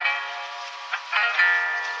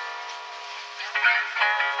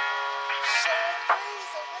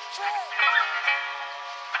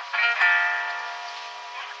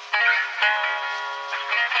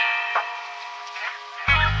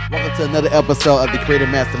Welcome to another episode of the Creative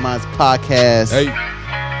Mastermind Podcast. Hey.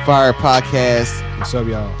 Fire Podcast. What's up,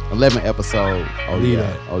 y'all? 11th episode. Oh, Lead yeah.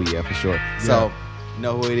 that. Oh, yeah, for sure. Yeah. So, you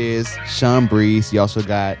know who it is. Sean Breeze. You also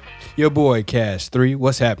got your boy, Cash 3.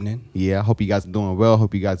 What's happening? Yeah, I hope you guys are doing well.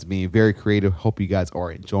 Hope you guys are being very creative. Hope you guys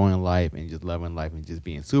are enjoying life and just loving life and just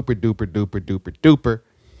being super duper duper duper duper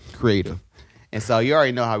creative. And so you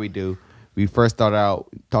already know how we do. We first start out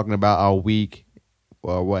talking about our week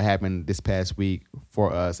or what happened this past week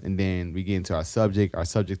for us, and then we get into our subject. Our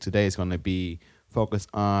subject today is going to be focused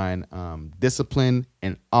on discipline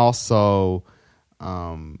and also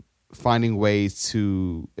finding ways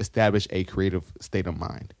to establish a creative state of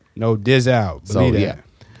mind. No diz out. Believe that.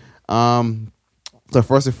 Yeah. So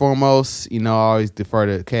first and foremost, you know, I always defer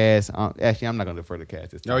to Cass. Actually, I'm not going to defer to Cass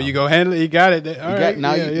this time. No, you go handle it. You got it. All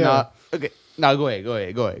right. Okay. No, go ahead.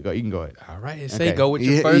 You can go ahead. All right. Okay. Go with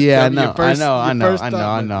your first. Yeah, I know. I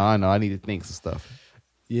know. I need to think some stuff.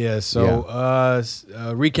 Yeah. So,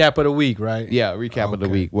 recap of the week, right? Yeah, recap of the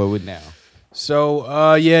week. What would now?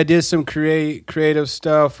 So, did some creative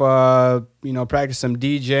stuff. Practiced some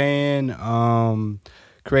DJing.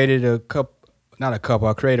 Created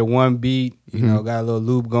I created one beat. Got a little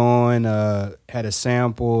loop going. Had a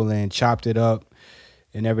sample and chopped it up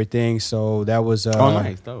and everything. So that was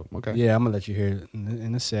nice, dope. Okay. Yeah, I'm gonna let you hear it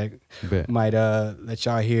in a sec. Bet. Might let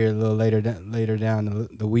y'all hear a little later down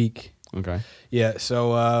the week. Okay. Yeah.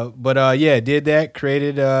 So, did that.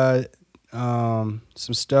 Created some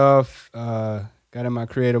stuff. Got in my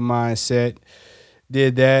creative mindset.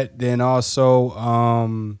 Did that. Then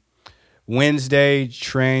also Wednesday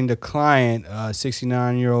trained a client,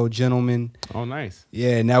 69-year-old gentleman. Oh, nice.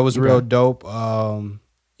 Yeah, and that was real dope.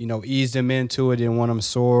 Eased him into it. Didn't want him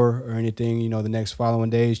sore or anything. The next following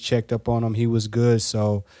days, checked up on him. He was good.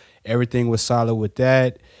 So everything was solid with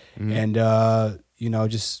that. Mm-hmm. And,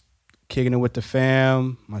 just kicking it with the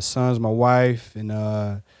fam, my sons, my wife,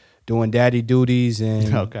 and doing daddy duties and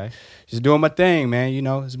just doing my thing, man.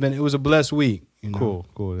 It was a blessed week. Cool.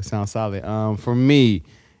 That sounds solid. For me,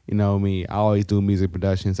 I always do music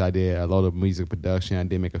productions. I did a lot of music production. I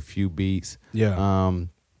did make a few beats. Yeah.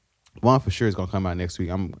 One for sure is gonna come out next week.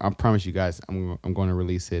 I promise you guys, I'm going to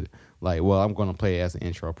release it. I'm going to play it as an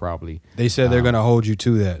intro probably. They said they're going to hold you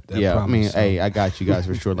to that yeah, promise, I mean, hey, I got you guys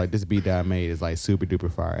for sure. Like this beat that I made is like super duper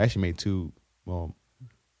fire. I actually made two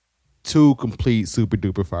complete super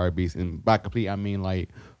duper fire beats, and by complete I mean like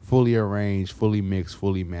fully arranged, fully mixed,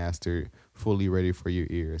 fully mastered, fully ready for your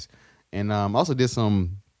ears. And also did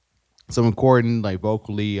some recording like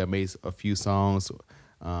vocally. I made a few songs.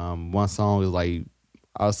 One song is like,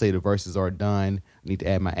 I'll say the verses are done. I need to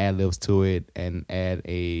add my ad-libs to it and add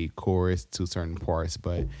a chorus to certain parts.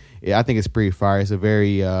 But yeah, I think it's pretty fire. It's a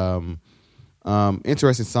very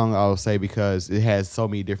interesting song, I would say, because it has so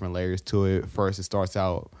many different layers to it. First, it starts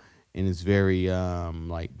out and it's very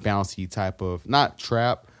like bouncy type of, not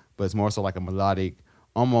trap, but it's more so like a melodic,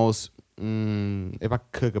 almost, if I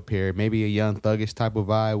could compare, maybe a Young Thuggish type of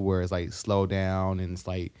vibe where it's like slow down and it's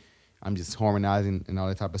like I'm just harmonizing and all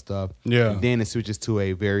that type of stuff. Yeah. And then it switches to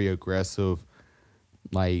a very aggressive,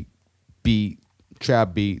 like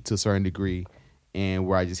trap beat to a certain degree, and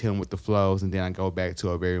where I just hit them with the flows, and then I go back to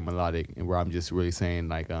a very melodic, and where I'm just really saying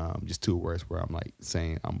like just two words where I'm like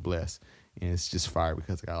saying I'm blessed, and it's just fire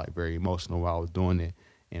because I got like very emotional while I was doing it.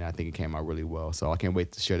 And I think it came out really well. So I can't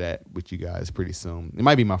wait to share that with you guys pretty soon. It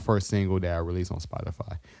might be my first single that I release on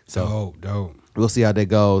Spotify. So dope. We'll see how that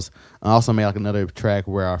goes. I also made like another track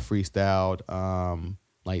where I freestyled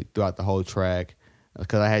like throughout the whole track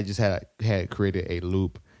because I had created a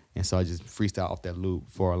loop. And so I just freestyled off that loop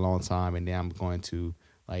for a long time. And then I'm going to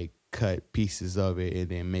like cut pieces of it and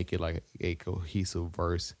then make it like a cohesive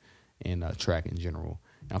verse and a track in general.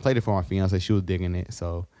 And I played it for my fiance. She was digging it.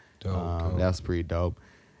 So dope. That's pretty dope.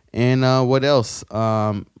 And what else?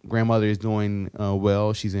 Grandmother is doing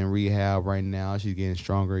well. She's in rehab right now. She's getting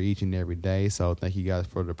stronger each and every day. So thank you guys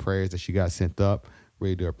for the prayers that she got sent up.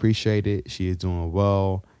 Really do appreciate it. She is doing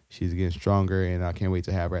well. She's getting stronger, and I can't wait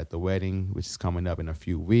to have her at the wedding, which is coming up in a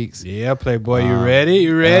few weeks. Yeah, Playboy, you ready?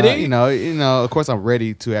 You ready? Of course, I'm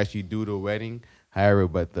ready to actually do the wedding. However,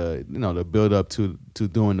 but the build up to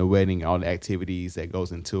doing the wedding, all the activities that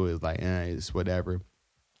goes into it is like, it's whatever.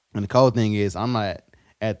 And the cool thing is, I'm not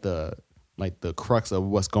at the crux of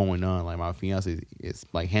what's going on. Like my fiance is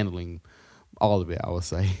like handling all of it, I would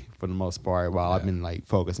say, for the most part, while I've been like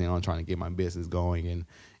focusing on trying to get my business going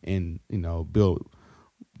and build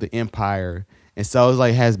the empire. And so it's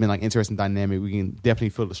like has been like interesting dynamic. We can definitely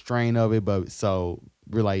feel the strain of it, but so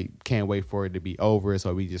we're like can't wait for it to be over.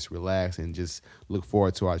 So we just relax and just look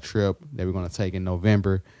forward to our trip that we're gonna take in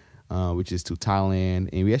November, which is to Thailand.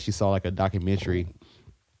 And we actually saw like a documentary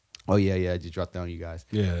Oh yeah, I just dropped that on you guys.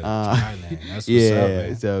 Yeah, Thailand. That's what's yeah. up,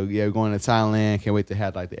 man. So yeah, we're going to Thailand. Can't wait to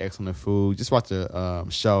have like the excellent food. Just watch a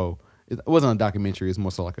show. It wasn't a documentary. It's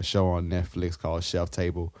more so like a show on Netflix called Shelf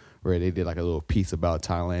Table, where they did like a little piece about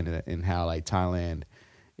Thailand and how like Thailand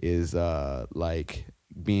is like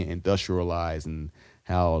being industrialized and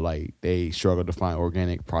how like they struggle to find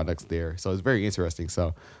organic products there. So it's very interesting.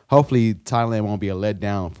 So hopefully Thailand won't be a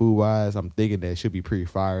letdown food wise. I'm thinking that it should be pretty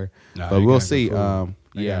fire, but we'll see.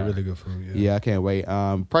 Yeah, really good food. Yeah, I can't wait.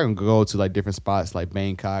 Probably gonna go to like different spots like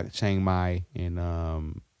Bangkok, Chiang Mai, and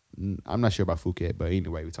I'm not sure about Phuket, but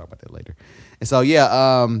anyway, we talk about that later. And so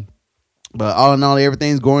yeah, but all in all,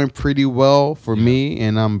 everything's going pretty well for me,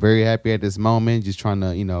 and I'm very happy at this moment. Just trying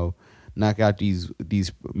to knock out these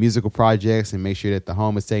musical projects and make sure that the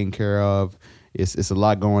home is taken care of. It's a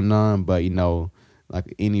lot going on, but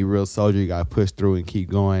like any real soldier, you gotta push through and keep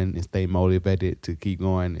going and stay motivated to keep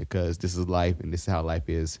going because this is life and this is how life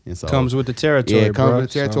is. And so comes with the territory. Yeah, it comes with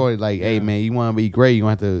the territory. So, hey man, you want to be great, you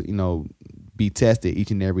want to be tested each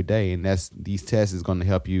and every day, and these tests is going to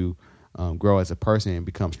help you grow as a person and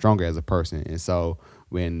become stronger as a person. And so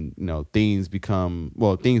when things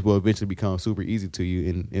will eventually become super easy to you,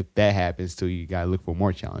 and if that happens to you, you gotta look for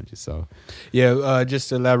more challenges. So just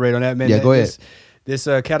to elaborate on that, man. Yeah, go ahead. This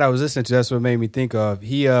cat I was listening to, that's what made me think of.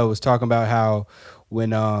 He was talking about how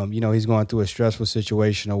when he's going through a stressful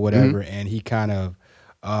situation or whatever, and he kind of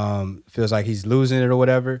feels like he's losing it or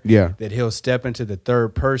whatever. Yeah, that he'll step into the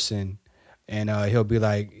third person, and he'll be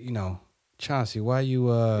like, Chauncey, or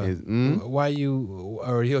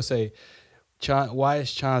he'll say, why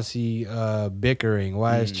is Chauncey bickering?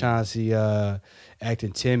 Why is Chauncey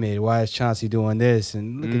acting timid? Why is Chauncey doing this?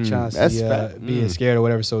 And look at Chauncey being scared or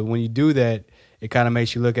whatever. So when you do that, it kind of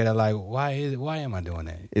makes you look at it like, why am I doing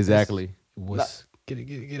that? Exactly.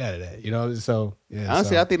 Get out of that, So yeah,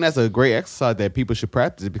 honestly, I think that's a great exercise that people should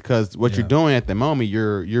practice because what you're doing at the moment,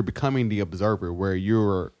 you're becoming the observer, where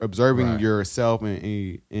you're observing yourself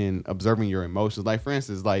and observing your emotions. Like for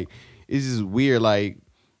instance, like it's just weird. Like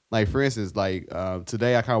for instance,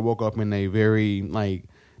 today I kind of woke up in a very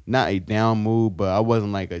not a down mood, but I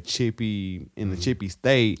wasn't like a chippy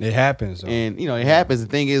state. It happens, and it happens. The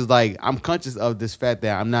thing is, like, I'm conscious of this fact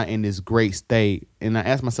that I'm not in this great state, and I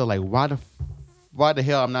ask myself, like, why the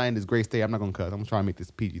hell I'm not in this great state? I'm not gonna cuss. I'm gonna try to make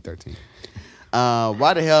this PG-13.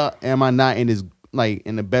 Why the hell am I not in this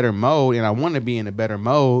in a better mode? And I want to be in a better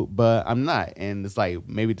mode, but I'm not. And it's like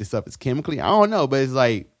maybe this stuff is chemically. I don't know, but it's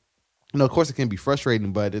like, of course it can be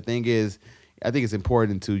frustrating. But the thing is, I think it's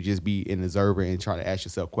important to just be an observer and try to ask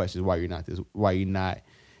yourself questions why you're not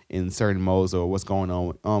in certain modes or what's going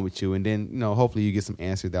on with you, and then hopefully you get some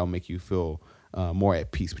answers that will make you feel more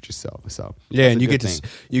at peace with yourself. So and you get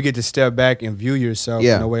to step back and view yourself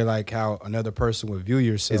in a way like how another person would view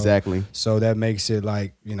yourself. Exactly. So that makes it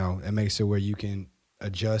it makes it where you can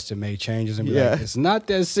adjust and make changes and be like, it's not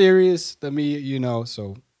that serious to me,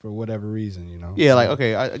 so. For whatever reason, Yeah, like,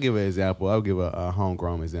 okay, I'll give an example. I'll give a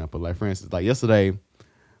homegrown example. Like, for instance, like yesterday,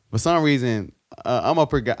 for some reason, I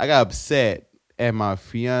got upset at my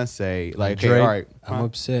fiance. Like, okay, all right. I'm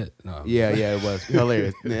upset. No. Yeah, it was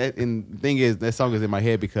hilarious. And the thing is, that song is in my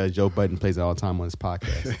head because Joe Budden plays it all the time on his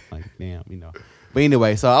podcast. Like, damn, But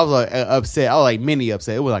anyway, so I was like upset. I was like mini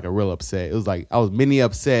upset. It was like a real upset. It was like I was mini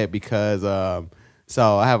upset because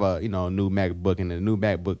so I have a new MacBook, and the new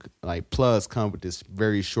MacBook Plus comes with this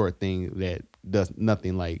very short thing that does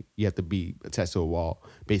nothing. Like you have to be attached to a wall,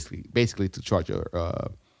 basically to charge your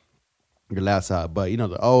laptop. But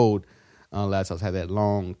the old laptops have that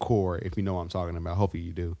long cord. If you know what I'm talking about, hopefully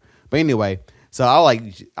you do. But anyway, so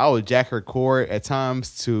I would jack her cord at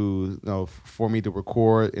times to for me to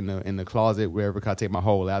record in the closet wherever. Cause I take my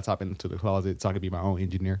whole laptop into the closet so I can be my own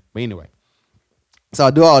engineer. But anyway, so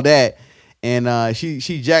I do all that. And she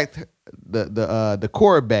jacked the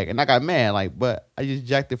cord back, and I got mad. But I just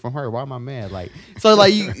jacked it from her. Why am I mad? So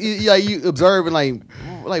you observing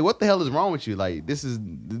like what the hell is wrong with you? Like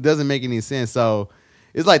it doesn't make any sense. So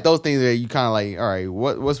it's like those things that you kind of like, all right,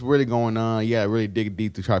 what's really going on? You gotta really dig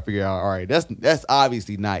deep to try to figure out. All right, that's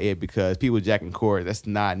obviously not it because people jacking cord. That's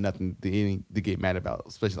not nothing to get mad about,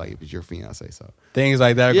 especially like if it's your fiance. So things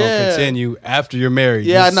like that are gonna continue after you're married.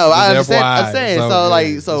 Yeah, I know. I understand. FYI. I'm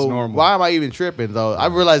saying so why am I even tripping? So I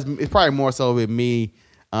realized it's probably more so with me,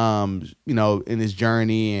 in this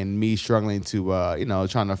journey and me struggling to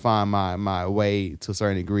trying to find my way to a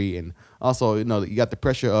certain degree. And also, you got the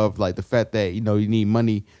pressure of like the fact that, you need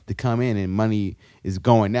money to come in and money is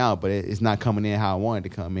going out, but it's not coming in how I wanted to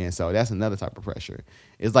come in. So that's another type of pressure.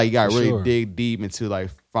 It's like you got to really dig deep into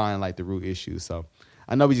like find like the root issue. So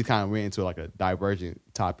I know we just kind of went into like a divergent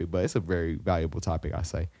topic, but it's a very valuable topic, I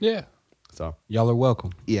say. Yeah. So y'all are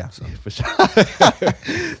welcome. yeah, so for sure.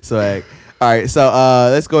 So all right, so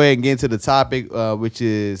let's go ahead and get into the topic, which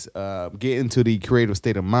is getting to the creative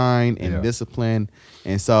state of mind and discipline.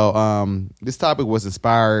 And so this topic was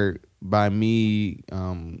inspired by me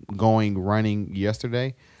going running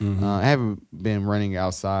yesterday. I haven't been running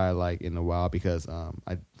outside like in a while because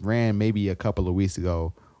I ran maybe a couple of weeks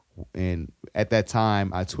ago, and at that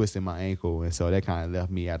time I twisted my ankle, and so that kind of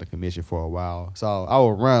left me out of commission for a while. So I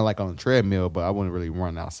would run like on a treadmill, but I wouldn't really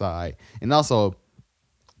run outside. And also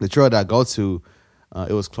the trail that I go to,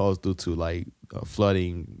 it was closed due to like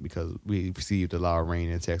flooding because we received a lot of rain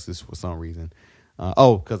in Texas for some reason.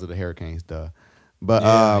 Because of the hurricanes, duh. But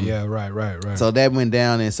right. So that went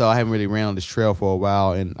down, and so I haven't really ran on this trail for a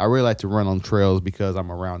while. And I really like to run on trails because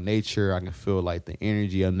I'm around nature. I can feel like the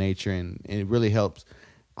energy of nature, and it really helps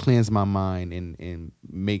cleanse my mind and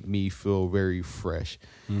make me feel very fresh.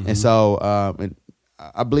 And so and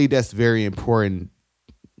I believe that's very important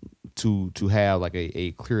to have like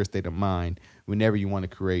a clear state of mind whenever you want to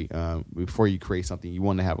create. Before you create something, you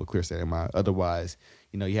want to have a clear state of mind. Otherwise,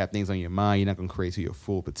 you have things on your mind, you're not going to create to your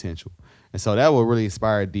full potential. And so that what really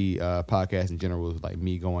inspired the podcast in general was like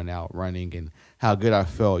me going out running and how good I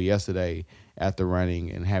felt yesterday after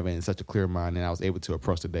running and having such a clear mind. And I was able to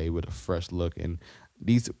approach the day with a fresh look. And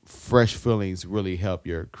these fresh feelings really help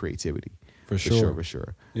your creativity. For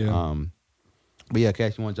sure. Yeah. But yeah,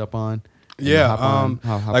 Cash, you want to jump on? Yeah,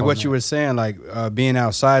 like what you were saying, like being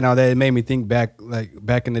outside and all that, it made me think back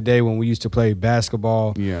in the day when we used to play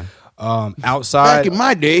basketball. Yeah. Outside. Back in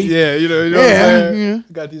my day. Yeah, you know what I'm saying? Yeah.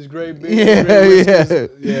 Got these great big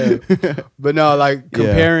yeah. But no, like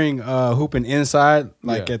comparing hooping inside,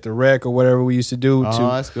 like at the rec or whatever we used to do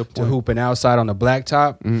to hooping outside on the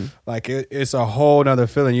blacktop, like it's a whole nother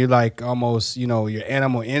feeling. You like almost, your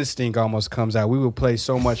animal instinct almost comes out. We would play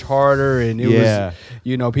so much harder, and it was,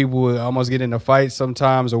 people would almost get in a fight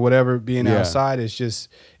sometimes or whatever. Being outside,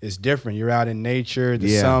 it's different. You're out in nature,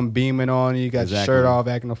 the sun beaming on you, got your shirt off,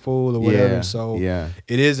 acting a fool or whatever. So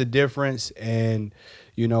it is a difference, and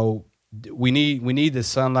we need the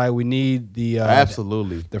sunlight. We need the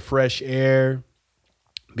absolutely the fresh air.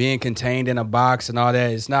 Being contained in a box and all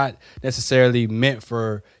that, it's not necessarily meant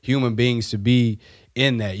for human beings to be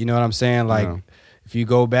in that. You know what I'm saying? Like if you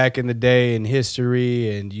go back in the day in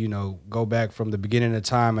history and, go back from the beginning of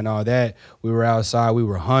time and all that, we were outside, we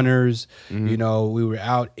were hunters, we were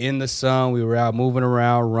out in the sun, we were out moving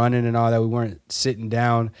around, running and all that. We weren't sitting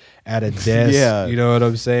down at a desk, you know what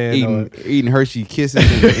I'm saying? Eating Hershey Kisses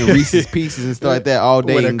and Reese's Pieces and stuff like that all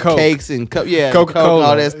day, and cakes and Coca-Cola,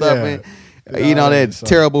 all that stuff. And that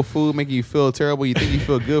terrible food making you feel terrible. You think you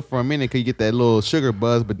feel good for a minute because you get that little sugar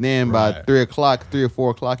buzz, but then by 3 or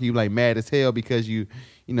 4 o'clock, you like mad as hell because you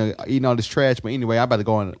eating all this trash. But anyway, I'm about to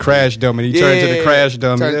go on crash dummy. You turn into the crash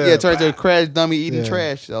dummy. Turn to a crash dummy eating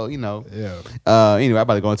trash. So anyway, I'm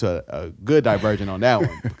about to go into a good diversion on that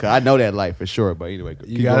one because I know that life for sure. But anyway,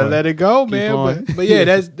 you gotta let it go, man. But yeah,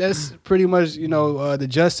 that's pretty much the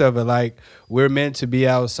gist of it. Like we're meant to be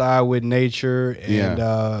outside with nature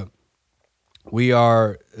and. We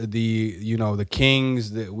are the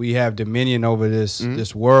kings, that we have dominion over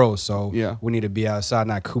this world. So we need to be outside,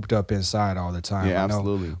 not cooped up inside all the time. Yeah,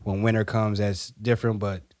 absolutely. When winter comes, that's different,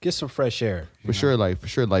 but get some fresh air. For sure. Like,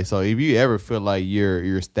 so if you ever feel like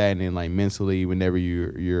you're stagnant, like mentally, whenever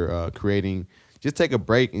you're creating, just take a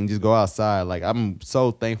break and just go outside. Like I'm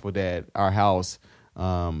so thankful that our house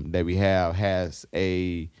that we have has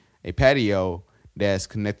a patio that's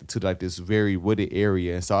connected to like this very wooded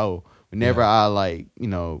area. And so whenever I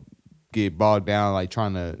get bogged down like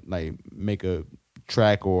trying to like make a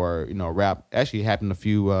track or rap, actually happened a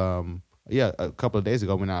couple of days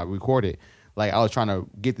ago when I recorded. Like I was trying to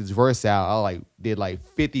get this verse out. I did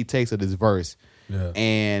 50 takes of this verse,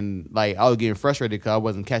 and like I was getting frustrated because I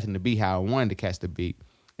wasn't catching the beat how I wanted to catch the beat.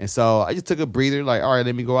 And so I just took a breather. Like, all right,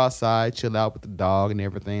 let me go outside, chill out with the dog and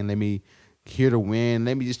everything. Let me hear the wind.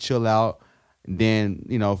 Let me just chill out. And then,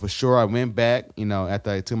 for sure, I went back,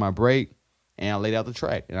 after I took my break, and I laid out the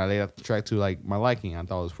track. And I laid out the track to, like, my liking. I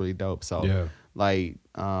thought it was pretty dope. So,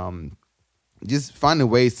 just finding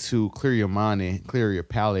ways to clear your mind and clear your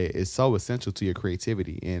palate is so essential to your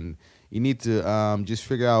creativity. And you need to just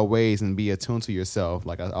figure out ways and be attuned to yourself.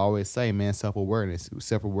 Like I always say, man, self-awareness.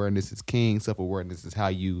 Self-awareness is king. Self-awareness is how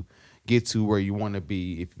you get to where you want to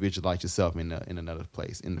be if you visualize yourself in another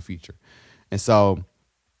place in the future. And so,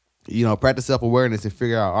 practice self-awareness and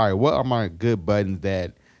figure out, all right, what are my good buttons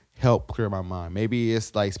that help clear my mind? Maybe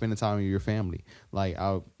it's like spending time with your family. Like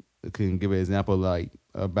I can give an example like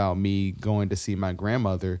about me going to see my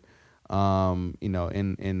grandmother, in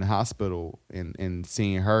the hospital and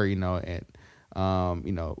seeing her, at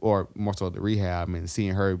or more so the rehab, and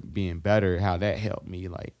seeing her being better, how that helped me,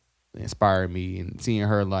 like inspired me, and seeing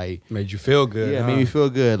her like made you feel good. Yeah, huh? made me feel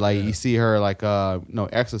good. Like you see her like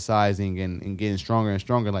exercising and getting stronger and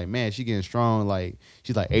stronger. Like, man, she getting strong. Like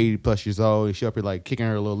she's like 80 plus years old, and she up here like kicking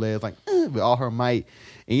her little legs like with all her might.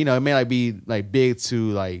 And it may like be like big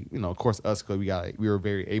to like of course us, because we were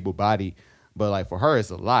very able bodied. But like for her, it's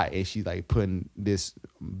a lot, and she's like putting this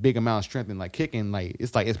big amount of strength and like kicking. Like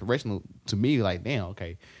it's like inspirational to me. Like, damn,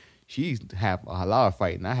 okay, she's have a lot of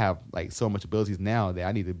fight, and I have like so much abilities now that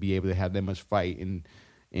I need to be able to have that much fight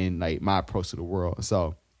in like my approach to the world.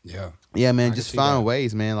 So yeah, man, just find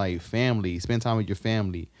ways, man. Like family, spend time with your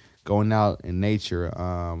family, going out in nature.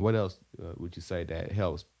 What else would you say that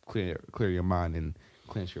helps clear your mind and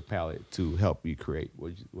cleanse your palate to help you create?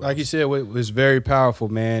 Like you said, it was very powerful,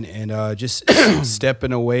 man. And just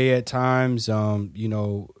stepping away at times, so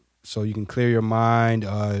you can clear your mind.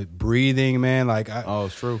 Breathing, man. Like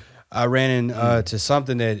it's true. I ran into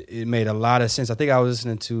something that it made a lot of sense. I think I was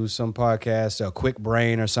listening to some podcast, Quick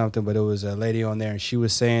Brain or something, but it was a lady on there, and she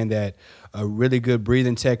was saying that a really good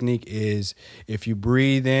breathing technique is if you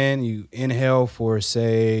breathe in, you inhale for,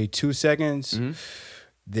 say, 2 seconds,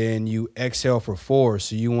 then you exhale for 4.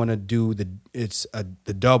 So you want to do the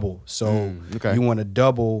double. So you want to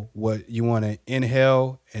double what you want to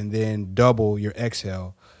inhale and then double your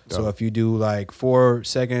exhale. So if you do like 4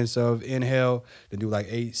 seconds of inhale, then do like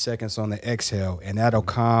 8 seconds on the exhale, and that'll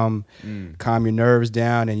calm your nerves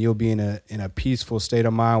down, and you'll be in a peaceful state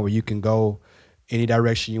of mind where you can go any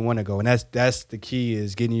direction you want to go. And that's the key,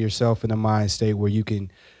 is getting yourself in a mind state where you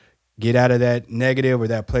can get out of that negative or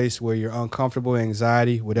that place where you're uncomfortable,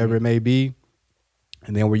 anxiety, whatever it may be,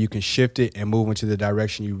 and then where you can shift it and move into the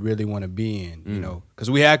direction you really want to be in.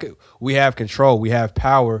 Because we have control, we have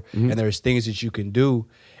power, and there's things that you can do.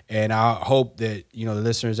 And I hope that, the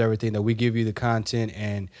listeners, everything, that we give you the content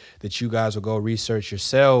and that you guys will go research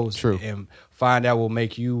yourselves and find out will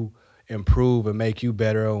make you improve and make you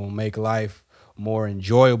better and will make life more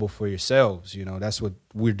enjoyable for yourselves. That's what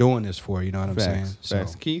we're doing this for. You know what I'm saying?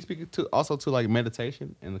 Facts. Can you speak also to like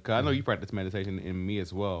meditation? And I know you practice meditation in me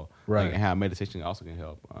as well. Right. Like, and how meditation also can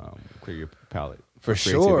help clear your palate. For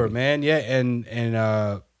sure, man. Yeah. And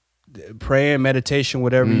praying, meditation,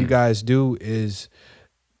 whatever you guys do is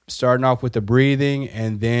starting off with the breathing,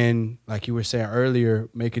 and then, like you were saying earlier,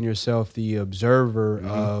 making yourself the observer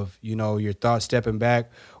of, your thoughts, stepping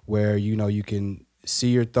back where, you can see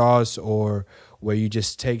your thoughts, or where you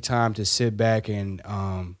just take time to sit back and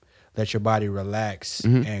let your body relax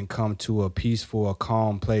and come to a peaceful, a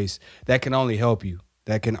calm place. That can only help you.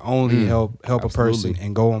 That can only help a person.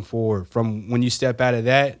 And going forward from when you step out of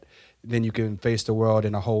that, then you can face the world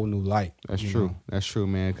in a whole new light. That's true. That's true,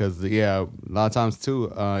 man. Because, a lot of times,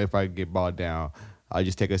 too, if I get bogged down, I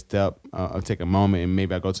just take a step, I'll take a moment, and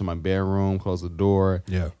maybe I go to my bedroom, close the door,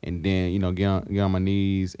 and then, get on my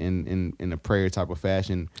knees in a prayer type of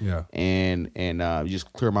fashion, and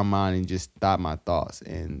just clear my mind and just stop my thoughts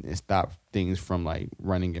and stop things from, like,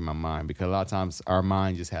 running in my mind. Because a lot of times our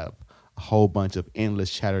mind just have a whole bunch of endless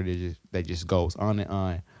chatter that just goes on and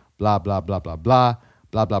on, blah, blah, blah, blah, blah.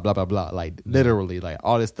 Blah, blah, blah, blah, blah. Like, literally, like,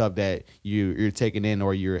 all this stuff that you're taking in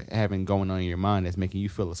or you're having going on in your mind that's making you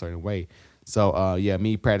feel a certain way. So,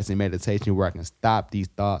 me practicing meditation where I can stop these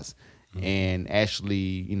thoughts and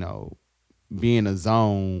actually, be in a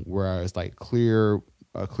zone where it's, like,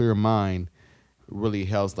 a clear mind really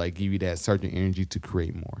helps, like, give you that certain energy to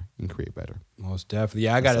create more and create better. Most definitely.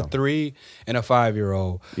 Yeah, I got a 3 and a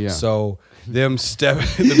 5-year-old. Yeah. So them step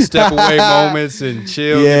away moments and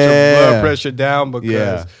chill, get your blood pressure down,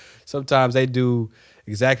 because sometimes they do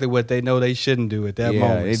exactly what they know they shouldn't do at that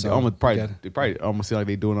moment. They probably almost seem like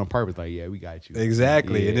they do it on purpose. Like, we got you.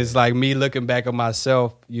 Exactly. And it's like me looking back at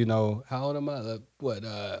myself, how old am I?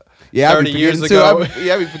 30 years ago?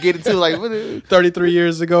 I be forgetting too. Like, 33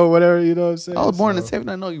 years ago, whatever, you know what I'm saying? I was born in the 70s.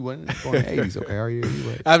 I know you wasn't born in the 80s. Okay, are you?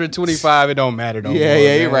 Right. After 25, it don't matter no more.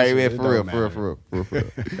 You're right, man. For real.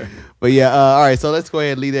 But all right. So let's go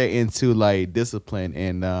ahead and lead that into like discipline.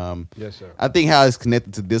 And yes, sir. I think how it's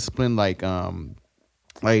connected to discipline,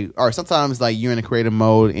 or sometimes like you're in a creative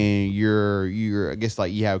mode and you're I guess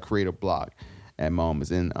like you have a creative block at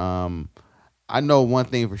moments. And I know one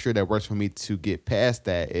thing for sure that works for me to get past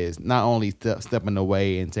that is not only stepping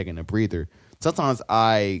away and taking a breather. Sometimes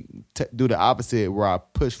I do the opposite where I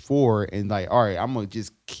push forward and like, all right, I'm going to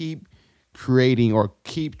just keep creating or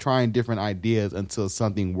keep trying different ideas until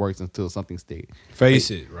something works, until something sticks.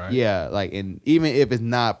 Face it, right? Yeah, like, and even if it's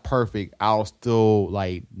not perfect, I'll still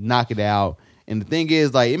like knock it out. And the thing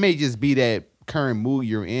is, like, it may just be that current mood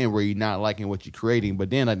you're in where you're not liking what you're creating. But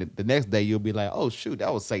then like the next day you'll be like, oh shoot,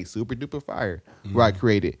 that was like super duper fire where I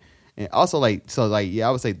created. And also like I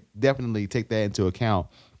would say definitely take that into account.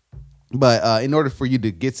 But in order for you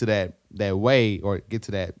to get to that way or get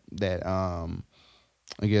to that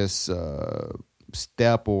I guess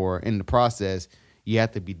step or in the process, you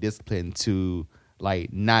have to be disciplined to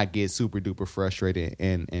like not get super duper frustrated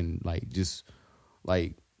and like just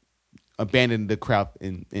like abandon the craft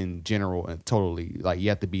in general and totally. Like you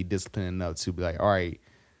have to be disciplined enough to be like, all right,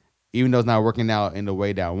 even though it's not working out in the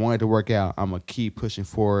way that I wanted to work out, I'm gonna keep pushing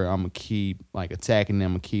forward. I'm gonna keep like attacking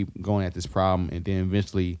them. I'm gonna keep going at this problem, and then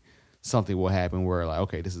eventually something will happen where like,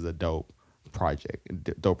 okay, this is a dope project,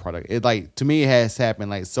 dope product. It like to me, it has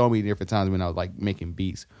happened like so many different times when I was like making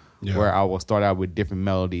beats, where I will start out with different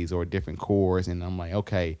melodies or different chords, and I'm like,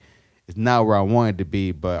 okay, it's not where I wanted to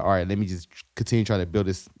be, but all right, let me just continue trying to build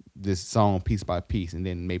this song piece by piece, and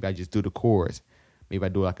then maybe I just do the chorus. Maybe I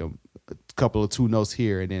do like a couple of 2 notes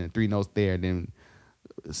here and then 3 notes there, and then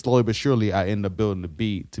slowly but surely I end up building the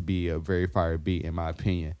beat to be a very fire beat, in my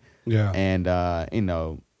opinion. Yeah, and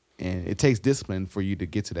and it takes discipline for you to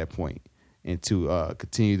get to that point and to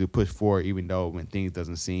continue to push forward, even though when things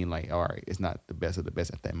doesn't seem like all right, it's not the best of the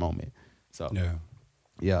best at that moment. So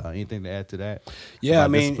yeah. Anything to add to that? Yeah, I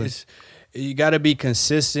mean, you got to be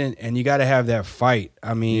consistent and you got to have that fight.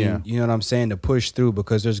 I mean, you know what I'm saying, to push through,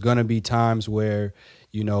 because there's going to be times where,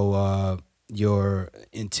 you know, your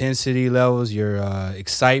intensity levels, your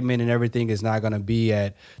excitement and everything is not going to be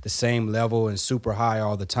at the same level and super high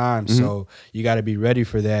all the time. Mm-hmm. So you got to be ready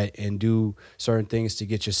for that and do certain things to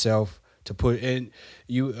get yourself to put in.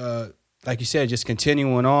 You, like you said, just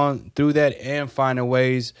continuing on through that and finding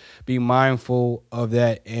ways, be mindful of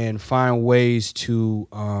that and find ways to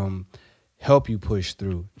help you push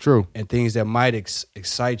through. True. And things that might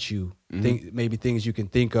excite you. Maybe things you can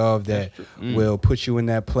think of that will put you in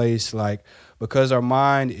that place. Like, because our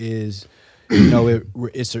mind is, you know, it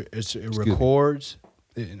records, it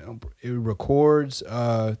records,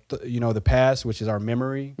 you know, the past, which is our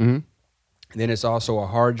memory. Mm-hmm. Then it's also a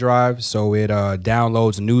hard drive, so it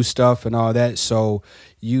downloads new stuff and all that. So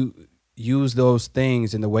you use those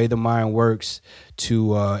things and the way the mind works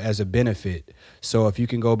to as a benefit. So if you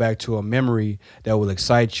can go back to a memory that will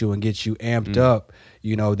excite you and get you amped up,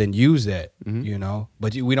 you know, then use that, you know.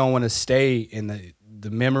 But we don't want to stay in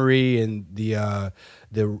the memory and the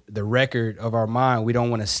record of our mind. We don't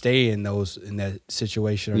want to stay in that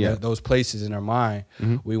situation or those places in our mind.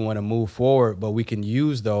 We want to move forward, but we can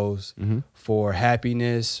use those for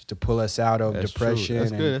happiness, to pull us out of depression. That's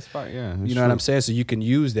good. That's fine. Yeah, you know what I'm saying? So you can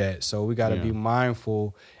use that. So we got to be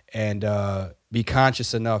mindful and be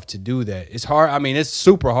conscious enough to do that. It's hard. I mean, it's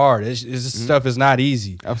super hard. This stuff is not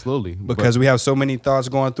easy. Absolutely. Because we have so many thoughts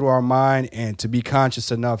going through our mind, and to be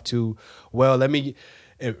conscious enough to, well, let me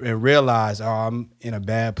and realize, oh, I'm in a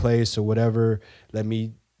bad place or whatever. Let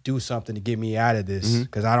me do something to get me out of this,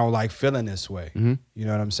 because I don't like feeling this way. You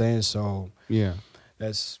know what I'm saying? So yeah,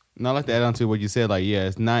 that's. And I'd like to add on to what you said. Like, yeah,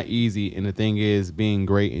 it's not easy, and the thing is, being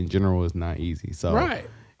great in general is not easy. So,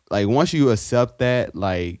 like, once you accept that,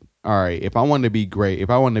 like, all right, if I want to be great, if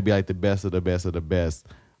I want to be like the best of the best of the best,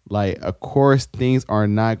 like, of course, things are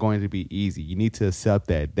not going to be easy. You need to accept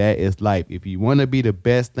that. That is life. If you want to be the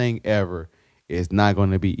best thing ever, it's not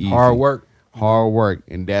going to be easy. Hard work.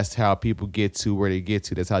 And that's how people get to where they get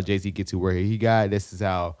to. That's how Jay-Z get to where he got. This is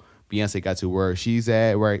how Beyonce got to where she's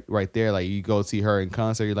at, right there. Like, you go see her in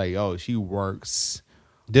concert, you're like, oh, she works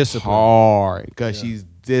hard because she's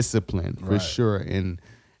disciplined for sure. And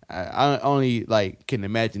I only like can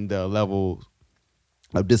imagine the level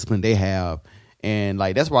of discipline they have. And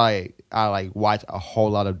like, that's why I like watch a whole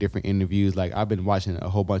lot of different interviews. Like, I've been watching a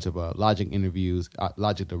whole bunch of Logic interviews,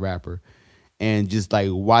 Logic the rapper, and just like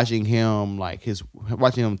watching him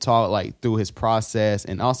talk like through his process.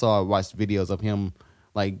 And also I watched videos of him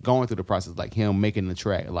like going through the process, like him making the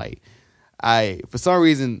track. Like, for some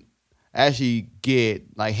reason, actually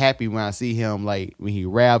get like happy when I see him, like when he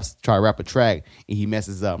raps, try to rap a track and he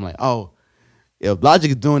messes up. I'm like, oh, if Logic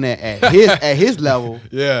is doing that at his level,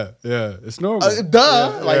 it's normal. I'm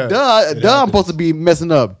supposed to be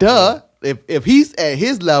messing up. If he's at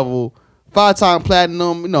his level, 5-time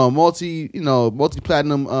platinum,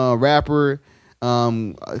 multi-platinum rapper,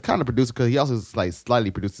 kind of producer, because he also like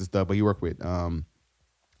slightly produces stuff, but he worked with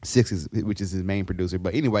Six, which is his main producer.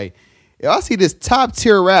 But anyway, if I see this top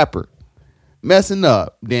tier rapper messing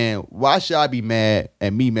up, then why should I be mad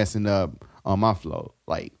at me messing up on my flow?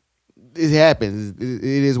 Like, it happens. It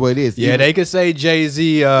is what it is. Yeah, they could say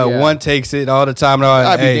Jay-Z one takes it all the time.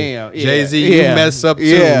 I'd be Hey, damn. Yeah. Jay-Z, you mess up too.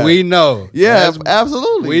 Yeah. We know. Yeah,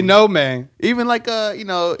 absolutely. We know, man. Even like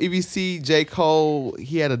if you see J. Cole,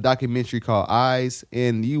 he had a documentary called Eyes,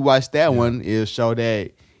 and you watch that one, it'll show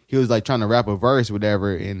that he was like trying to rap a verse or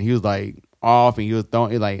whatever, and he was like off, and he was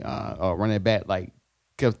throwing it like running it back, like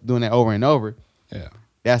kept doing that over and over. Yeah.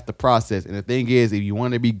 That's the process. And the thing is, if you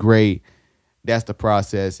want to be great, that's the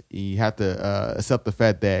process. You have to accept the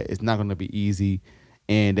fact that it's not going to be easy,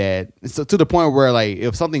 and that so to the point where like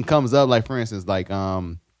if something comes up, like for instance, like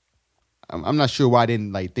I'm not sure why I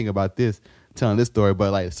didn't like think about this telling this story,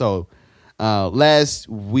 but like so last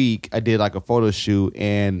week I did like a photo shoot,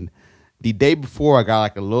 and the day before I got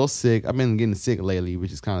like a little sick. I've been getting sick lately,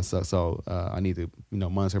 which is kind of sucks. So I need to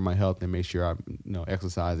monitor my health and make sure I'm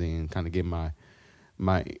exercising and kind of get my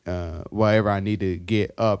whatever I need to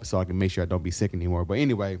get up so I can make sure I don't be sick anymore. But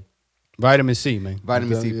anyway, vitamin C, man.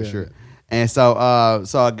 Vitamin C for sure. And so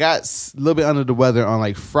I got a little bit under the weather on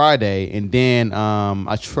like Friday, and then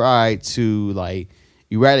I tried to like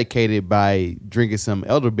eradicate it by drinking some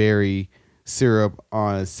elderberry syrup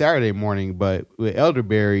on Saturday morning. But with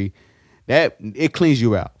elderberry, that it cleans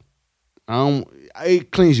you out.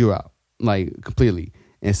 It cleans you out like completely.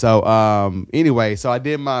 And so anyway, so I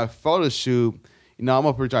did my photo shoot. I'm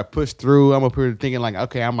up here trying to push through. I'm up here thinking like,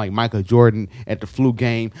 okay, I'm like Michael Jordan at the flu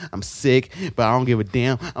game. I'm sick, but I don't give a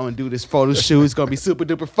damn. I'm going to do this photo shoot. It's going to be super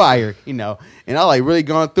duper fire, And I like really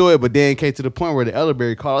going through it, but then it came to the point where the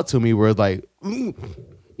elderberry called to me where it's like, and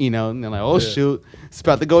they're like, oh, shoot, it's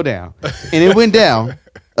about to go down. And it went down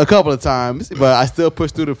a couple of times, but I still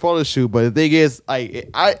pushed through the photo shoot. But the thing is, like,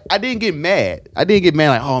 I didn't get mad. I didn't get mad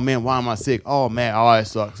like, oh, man, why am I sick? Oh, man, it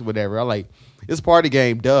sucks, whatever. I like, it's part of the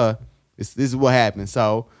game, duh. This is what happened.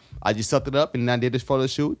 So I just sucked it up and I did this photo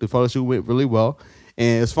shoot. The photo shoot went really well.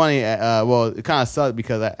 And it's funny, it kind of sucked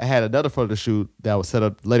because I had another photo shoot that was set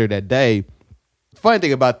up later that day. The funny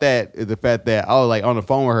thing about that is the fact that I was like on the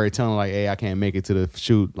phone with her telling her like, hey, I can't make it to the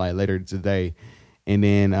shoot like later today. And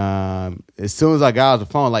then as soon as I got off the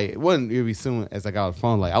phone, like it wasn't really soon as I got off the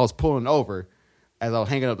phone, like I was pulling over as I was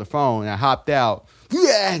hanging up the phone and I hopped out.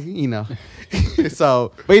 Yeah,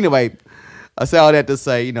 So, but anyway, I say all that to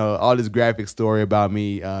say, all this graphic story about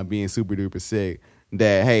me being super duper sick,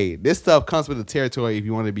 that, hey, this stuff comes with the territory if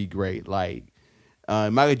you want to be great. Like,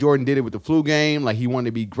 Michael Jordan did it with the flu game. Like, he wanted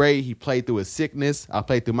to be great. He played through his sickness. I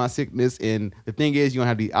played through my sickness. And the thing is, you don't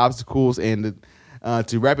have the obstacles and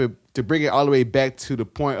to bring it all the way back to the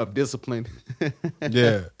point of discipline.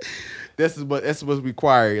 Yeah. That's what's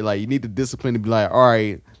required. Like, you need the discipline to be like, all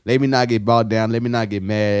right, let me not get bogged down. Let me not get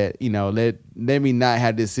mad. Let me not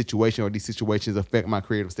have this situation or these situations affect my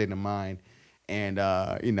creative state of mind. And,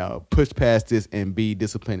 push past this and be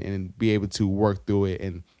disciplined and be able to work through it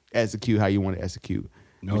and execute how you want to execute.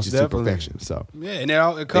 Which is to perfection. So yeah, and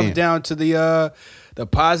it comes down to the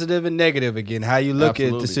positive and negative again, how you look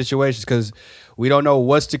at the situations, because we don't know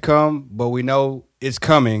what's to come, but we know it's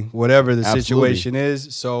coming, whatever the situation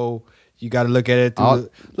is. So you got to look at it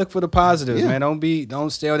look for the positives, man. Don't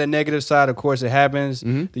stay on the negative side. Of course, it happens.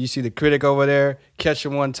 Mm-hmm. You see the critic over there, catch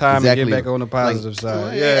him one time and get back on the positive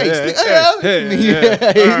side.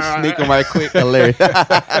 Sneak him right quick, hilarious.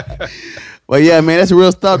 Well, yeah, man, that's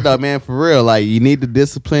real stuff, though, man. For real, like you need the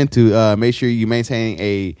discipline to make sure you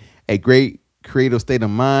maintain a great creative state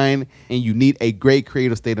of mind, and you need a great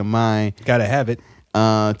creative state of mind. Gotta have it.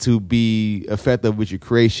 To be effective with your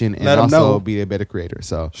creation and also be a better creator.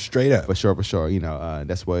 So straight up, for sure.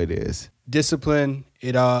 That's what it is. Discipline.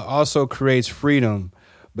 It also creates freedom,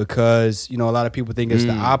 because a lot of people think it's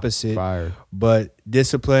the opposite. Fire. But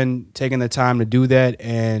discipline, taking the time to do that,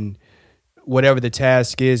 and whatever the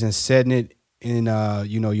task is, and setting it in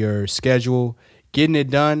your schedule, getting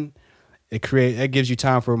it done. That gives you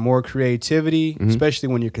time for more creativity, especially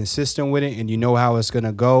when you're consistent with it and you know how it's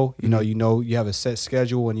gonna go. You have a set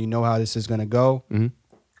schedule and you know how this is gonna go. Mm-hmm.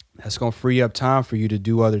 That's gonna free up time for you to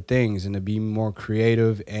do other things and to be more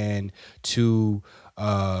creative and to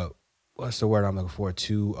what's the word I'm looking for?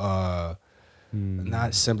 To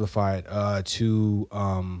not simplify it.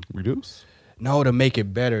 To reduce. No, to make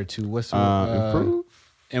it better. To what's improve.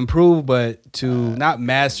 Improve, but to not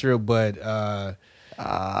master it, but. We'll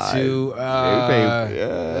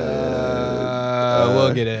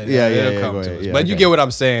get it. It'll come to us. But you get what I'm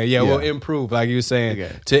saying. Yeah, we'll improve, like you were saying,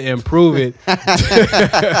 to improve it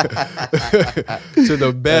to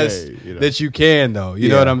the best that you can, though. You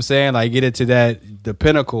know what I'm saying? Like, get it to the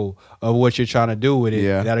pinnacle of what you're trying to do with it.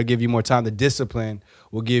 Yeah. That'll give you more time. The discipline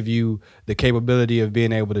will give you the capability of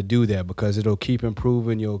being able to do that, because it'll keep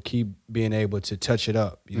improving. You'll keep being able to touch it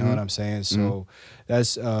up. You know what I'm saying? So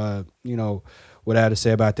that's, what I had to say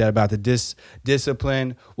about that, about the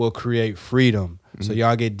discipline will create freedom. So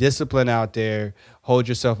y'all get discipline out there, hold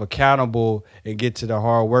yourself accountable, and get to the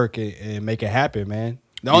hard work and make it happen, man.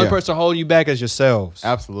 The only person holding you back is yourselves.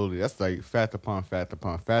 Absolutely. That's like fact upon fact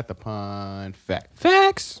upon fact upon fact.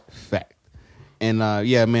 Facts. Fact. And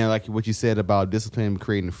man, like what you said about discipline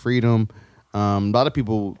creating freedom. A lot of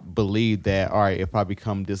people believe that, all right, if I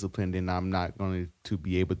become disciplined, then I'm not going to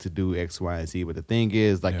be able to do X, Y, and Z. But the thing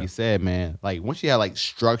is, like you said, man, like once you have like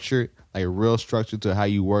structure, like real structure to how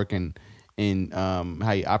you work and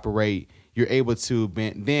how you operate, you're able to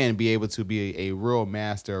be able to be a real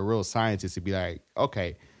master, a real scientist, to be like,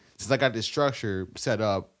 okay, since I got this structure set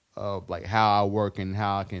up of like how I work and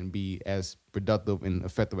how I can be as productive and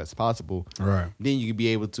effective as possible, right? Then you can be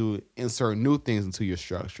able to insert new things into your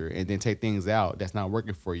structure and then take things out that's not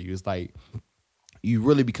working for you. It's like you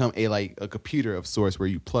really become a computer of sorts, where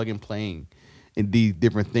you plug and playing in these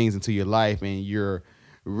different things into your life, and you're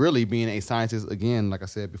really being a scientist again, like I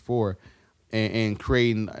said before, and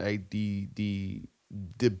creating like the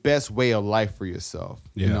best way of life for yourself.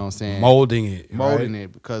 You know what I'm saying? Molding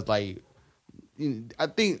it, because like I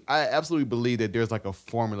absolutely believe that there's like a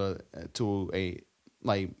formula to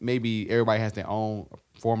like maybe everybody has their own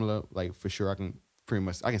formula. Like for sure, I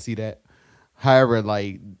can see that. However,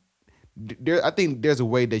 like I think there's a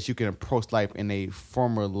way that you can approach life in a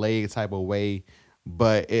formulaic type of way,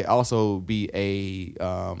 but it also be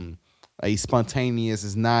a spontaneous,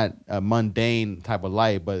 it's not a mundane type of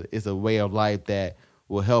life, but it's a way of life that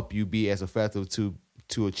will help you be as effective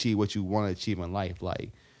to achieve what you want to achieve in life.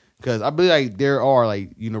 Like, because I believe like there are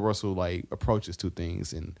like universal like approaches to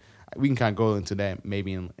things, and we can kind of go into that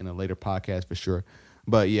maybe in a later podcast for sure.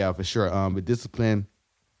 But yeah, for sure. But discipline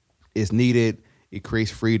is needed. It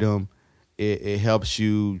creates freedom. It helps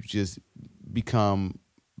you just become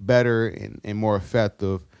better and more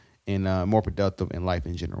effective and more productive in life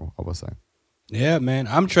in general, I would say. Yeah, man.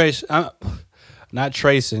 I'm not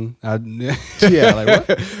tracing. Yeah, like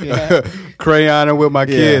what? Yeah. Crayoning with my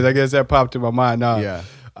kids. I guess that popped in my mind. No, yeah.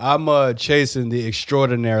 I'm chasing the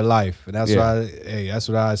extraordinary life, and that's that's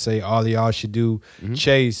what I say. All of y'all should do.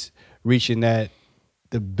 Chase reaching the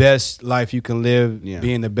best life you can live,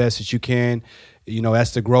 being the best that you can. You know,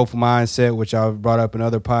 that's the growth mindset, which I've brought up in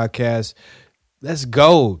other podcasts. Let's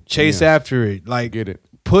go. Chase after it. Like, get it.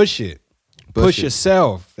 Push it. Push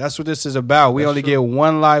yourself. That's what this is about. We only get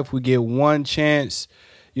one life. We get one chance.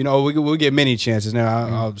 You know, we'll get many chances.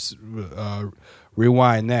 Now, I'll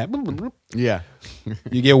rewind that. Yeah.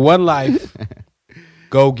 You get one life.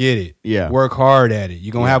 Go get it. Yeah. Work hard at it.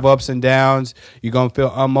 You're going to have ups and downs. You're going to feel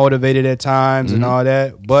unmotivated at times and all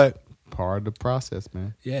that. But part of the process,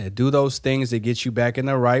 man. Yeah, do those things that get you back in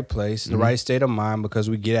the right place, the right state of mind, because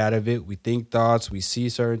we get out of it. We think thoughts, we see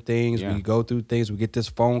certain things, we go through things, we get this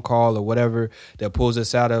phone call or whatever that pulls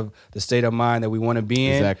us out of the state of mind that we want to be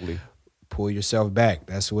in. Exactly. Pull yourself back.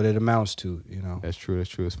 That's what it amounts to, you know. That's true.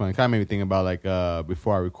 It's funny. It kind of made me think about like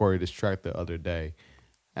before I recorded this track the other day.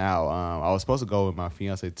 Now, I was supposed to go with my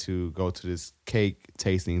fiance to go to this cake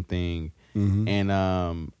tasting thing,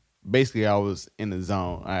 and basically, I was in the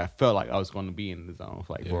zone. I felt like I was going to be in the zone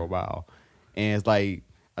for a while. And it's like,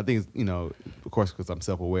 I think, of course, because I'm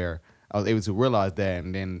self-aware, I was able to realize that.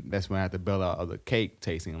 And then that's when I had to bail out of the cake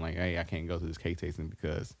tasting. Like, hey, I can't go to this cake tasting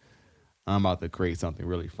because I'm about to create something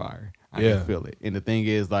really fire. I can feel it. And the thing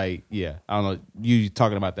is, like, I don't know, you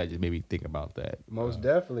talking about that just made me think about that. Most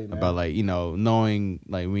definitely, man. About, like, knowing,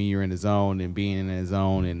 like, when you're in the zone and being in that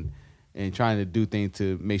zone and trying to do things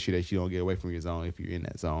to make sure that you don't get away from your zone if you're in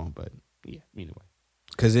that zone. But anyway.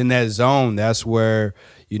 Because in that zone, that's where,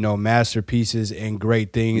 masterpieces and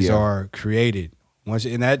great things are created.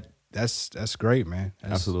 That's great, man.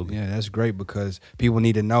 Absolutely. Yeah, that's great, because people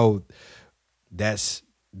need to know that's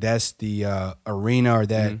the arena, or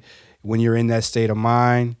that when you're in that state of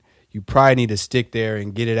mind, you probably need to stick there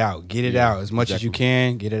and get it out. Get it out as much as you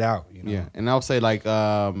can. Get it out. Yeah, and I'll say like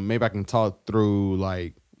maybe I can talk through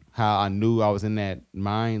like how I knew I was in that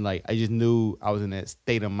mind. Like, I just knew I was in that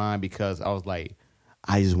state of mind because I was like,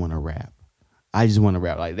 I just want to rap.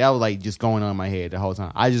 Like, that was like just going on in my head the whole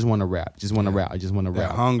time. I just want to rap. I just want to rap.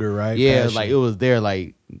 That hunger, right? Yeah, Passion. like it was there.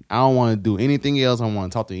 Like, I don't want to do anything else. I don't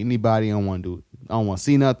want to talk to anybody. I don't want to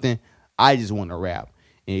see nothing. I just want to rap.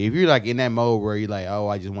 And if you're like in that mode where you're like, oh,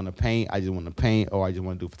 I just want to paint, or I just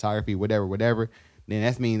want to do photography, whatever, then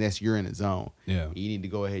that means you're in the zone. Yeah. You need to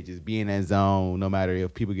go ahead, just be in that zone, no matter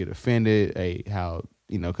if people get offended,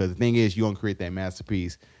 because the thing is, you want to create that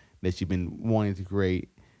masterpiece that you've been wanting to create,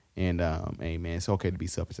 And hey man, it's okay to be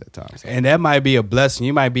selfish at times. So. And that might be a blessing.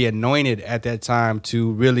 You might be anointed at that time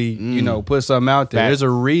to really, put something out there. There's a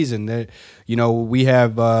reason that, we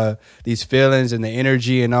have these feelings and the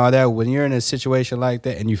energy and all that. When you're in a situation like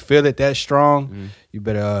that and you feel it that strong, you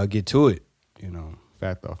better get to it.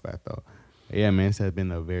 Fact though. Yeah, man, this has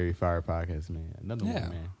been a very fire podcast, man. Another one,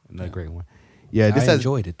 man. Another great one. Yeah, I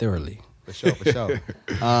enjoyed it thoroughly. For sure.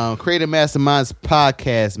 Creative Masterminds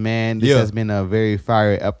Podcast, man. This has been a very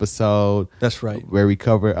fire episode. That's right. Where we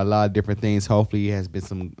cover a lot of different things. Hopefully, it has been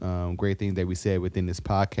some great things that we said within this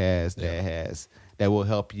podcast that will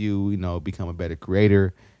help you, become a better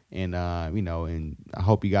creator. And and I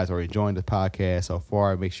hope you guys are enjoying the podcast so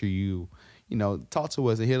far. Make sure you talk to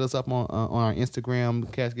us and hit us up on our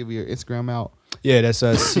Instagram. Cash, give your Instagram out. Yeah, that's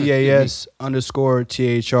CAS_THREE.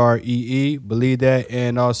 Believe that.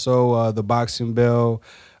 And also the Boxing Bell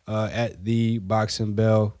at the Boxing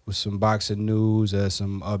Bell with some boxing news,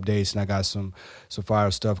 some updates. And I got some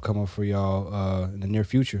fire stuff coming for y'all in the near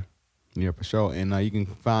future. Yeah, for sure. And you can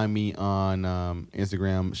find me on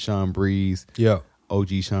Instagram, Sean Breeze. Yeah.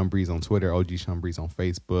 OG Sean Breeze on Twitter, OG Sean Breeze on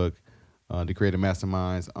Facebook. The Creative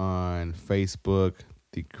Masterminds on Facebook.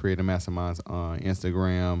 The Creative Masterminds on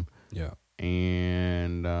Instagram. Yeah.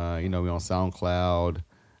 And, we on SoundCloud.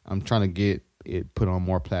 I'm trying to get it put on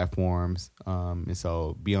more platforms. And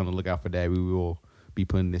so be on the lookout for that. We will be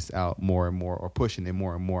putting this out more and more or pushing it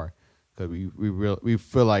more and more because we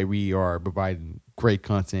feel like we are providing great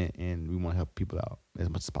content and we want to help people out as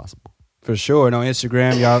much as possible. For sure. And on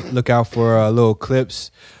Instagram, y'all look out for little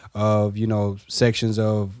clips of, sections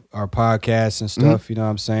of our podcasts and stuff. You know what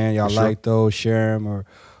I'm saying? Y'all like those, share them or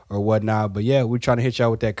whatnot. But yeah, we're trying to hit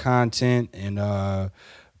y'all with that content and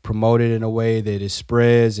promote it in a way that it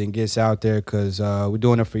spreads and gets out there because we're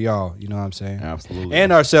doing it for y'all. You know what I'm saying? Absolutely.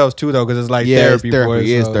 And ourselves too, though, because it's like therapy.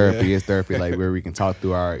 It's therapy, like where we can talk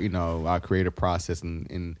through our, our creative process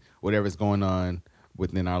and whatever's going on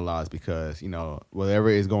within our lives because, whatever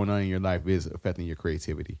is going on in your life is affecting your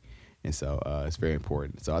creativity. And so it's very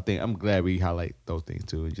important. So I'm glad we highlight those things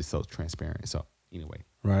too and just so transparent. So anyway.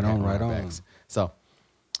 Right on. So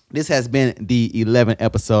this has been the 11th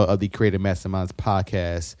episode of the Creative Masterminds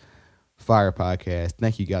Podcast, Fire Podcast.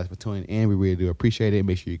 Thank you guys for tuning in. We really do appreciate it.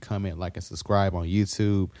 Make sure you comment, like, and subscribe on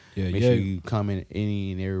YouTube. Make sure you comment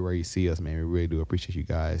any and everywhere you see us, man. We really do appreciate you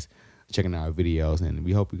guys checking out our videos, and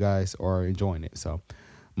we hope you guys are enjoying it. So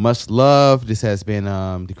much love. This has been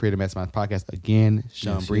the Creative Masterminds Podcast again.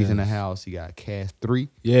 Sean Breeze in the house. You got Cast 3.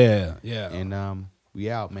 Yeah. And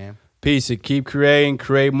we out, man. Peace. And keep creating.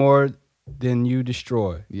 Create more than you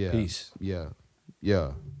destroy. Yeah. Peace.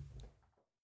 Yeah.